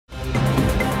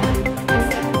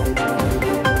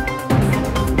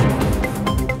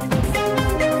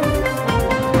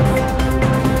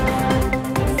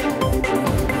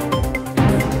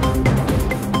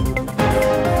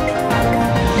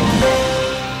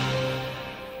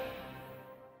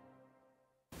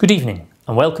Good evening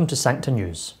and welcome to Sancta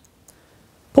News.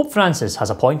 Pope Francis has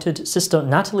appointed Sister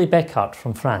Nathalie Beckhardt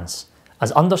from France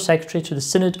as Under-Secretary to the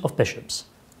Synod of Bishops,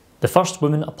 the first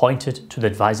woman appointed to the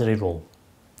advisory role.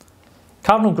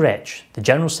 Cardinal Grech, the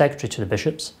General Secretary to the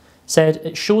Bishops, said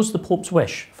it shows the Pope's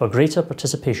wish for greater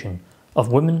participation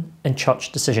of women in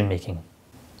church decision-making.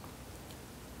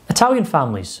 Italian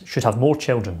families should have more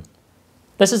children.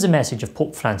 This is the message of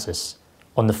Pope Francis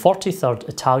on the 43rd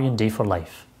Italian Day for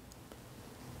Life.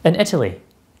 In Italy,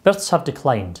 births have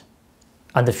declined,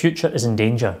 and the future is in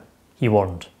danger, he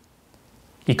warned.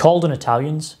 He called on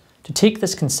Italians to take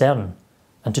this concern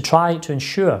and to try to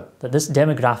ensure that this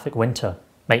demographic winter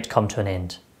might come to an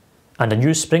end, and a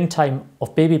new springtime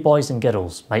of baby boys and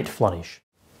girls might flourish.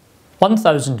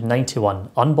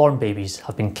 1,091 unborn babies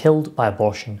have been killed by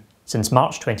abortion since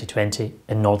March 2020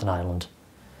 in Northern Ireland.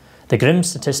 The grim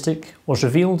statistic was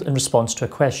revealed in response to a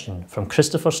question from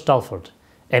Christopher Stalford,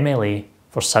 MLA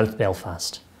for South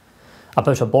Belfast,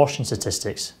 about abortion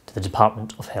statistics to the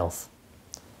Department of Health.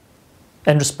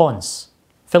 In response,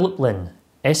 Philip Lynn,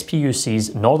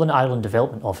 SPUC's Northern Ireland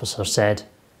Development Officer, said,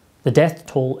 "The death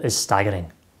toll is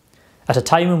staggering. At a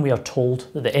time when we are told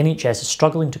that the NHS is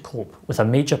struggling to cope with a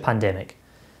major pandemic,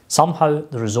 somehow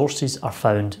the resources are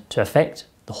found to effect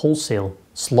the wholesale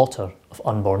slaughter of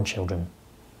unborn children."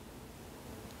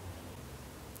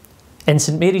 In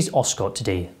St Mary's Oscott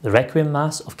today, the Requiem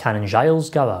Mass of Canon Giles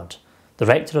Goward, the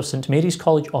Rector of St Mary's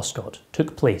College Oscott,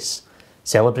 took place,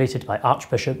 celebrated by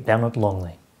Archbishop Bernard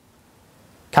Longley.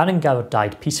 Canon Goward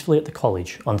died peacefully at the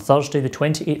college on Thursday the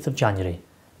 28th of January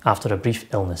after a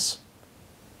brief illness.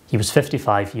 He was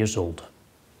 55 years old.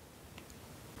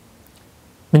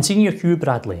 Monsignor Hugh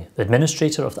Bradley, the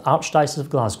Administrator of the Archdiocese of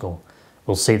Glasgow,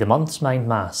 will say the Month's Mind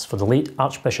Mass for the late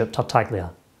Archbishop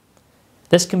Tartaglia.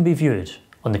 This can be viewed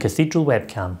on the Cathedral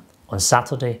webcam on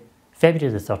Saturday,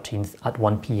 February the 13th at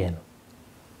 1 p.m.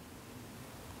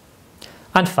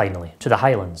 And finally, to the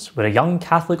Highlands, where a young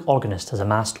Catholic organist has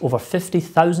amassed over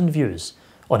 50,000 views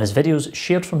on his videos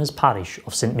shared from his parish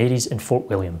of St Mary's in Fort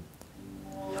William.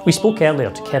 We spoke earlier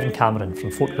to Kevin Cameron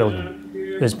from Fort William,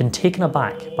 who has been taken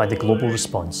aback by the global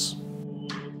response.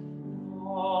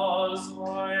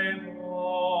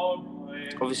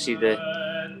 Obviously the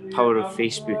power of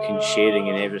Facebook and sharing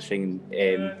and everything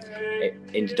it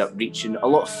ended up reaching a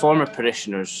lot of former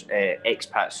parishioners,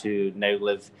 expats who now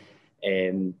live.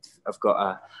 I've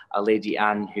got a lady,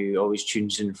 Anne, who always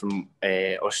tunes in from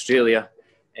Australia.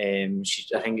 I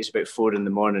think it's about 4 in the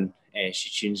morning. She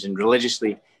tunes in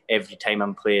religiously every time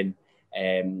I'm playing.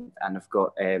 And I've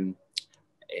got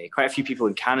quite a few people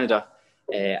in Canada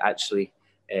actually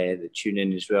that tune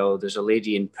in as well. There's a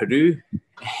lady in Peru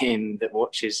that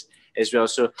watches as well.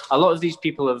 So a lot of these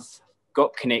people have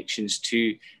got connections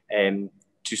to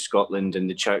Scotland and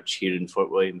the church here in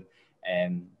Fort William.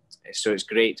 So it's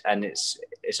great, and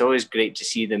it's always great to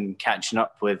see them catching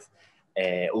up with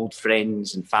old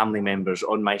friends and family members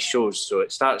on my shows. So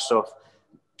it starts off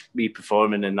me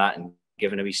performing in that and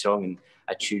giving a wee song and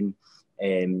a tune,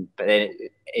 but then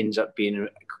it ends up being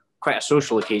quite a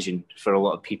social occasion for a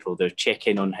lot of people. They're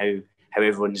checking on how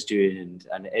everyone's doing,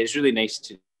 and it's really nice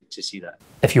to see that.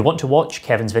 If you want to watch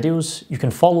Kevin's videos, you can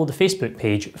follow the Facebook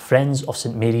page Friends of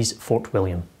St Mary's Fort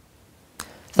William.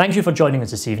 Thank you for joining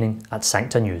us this evening at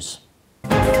Sancta News.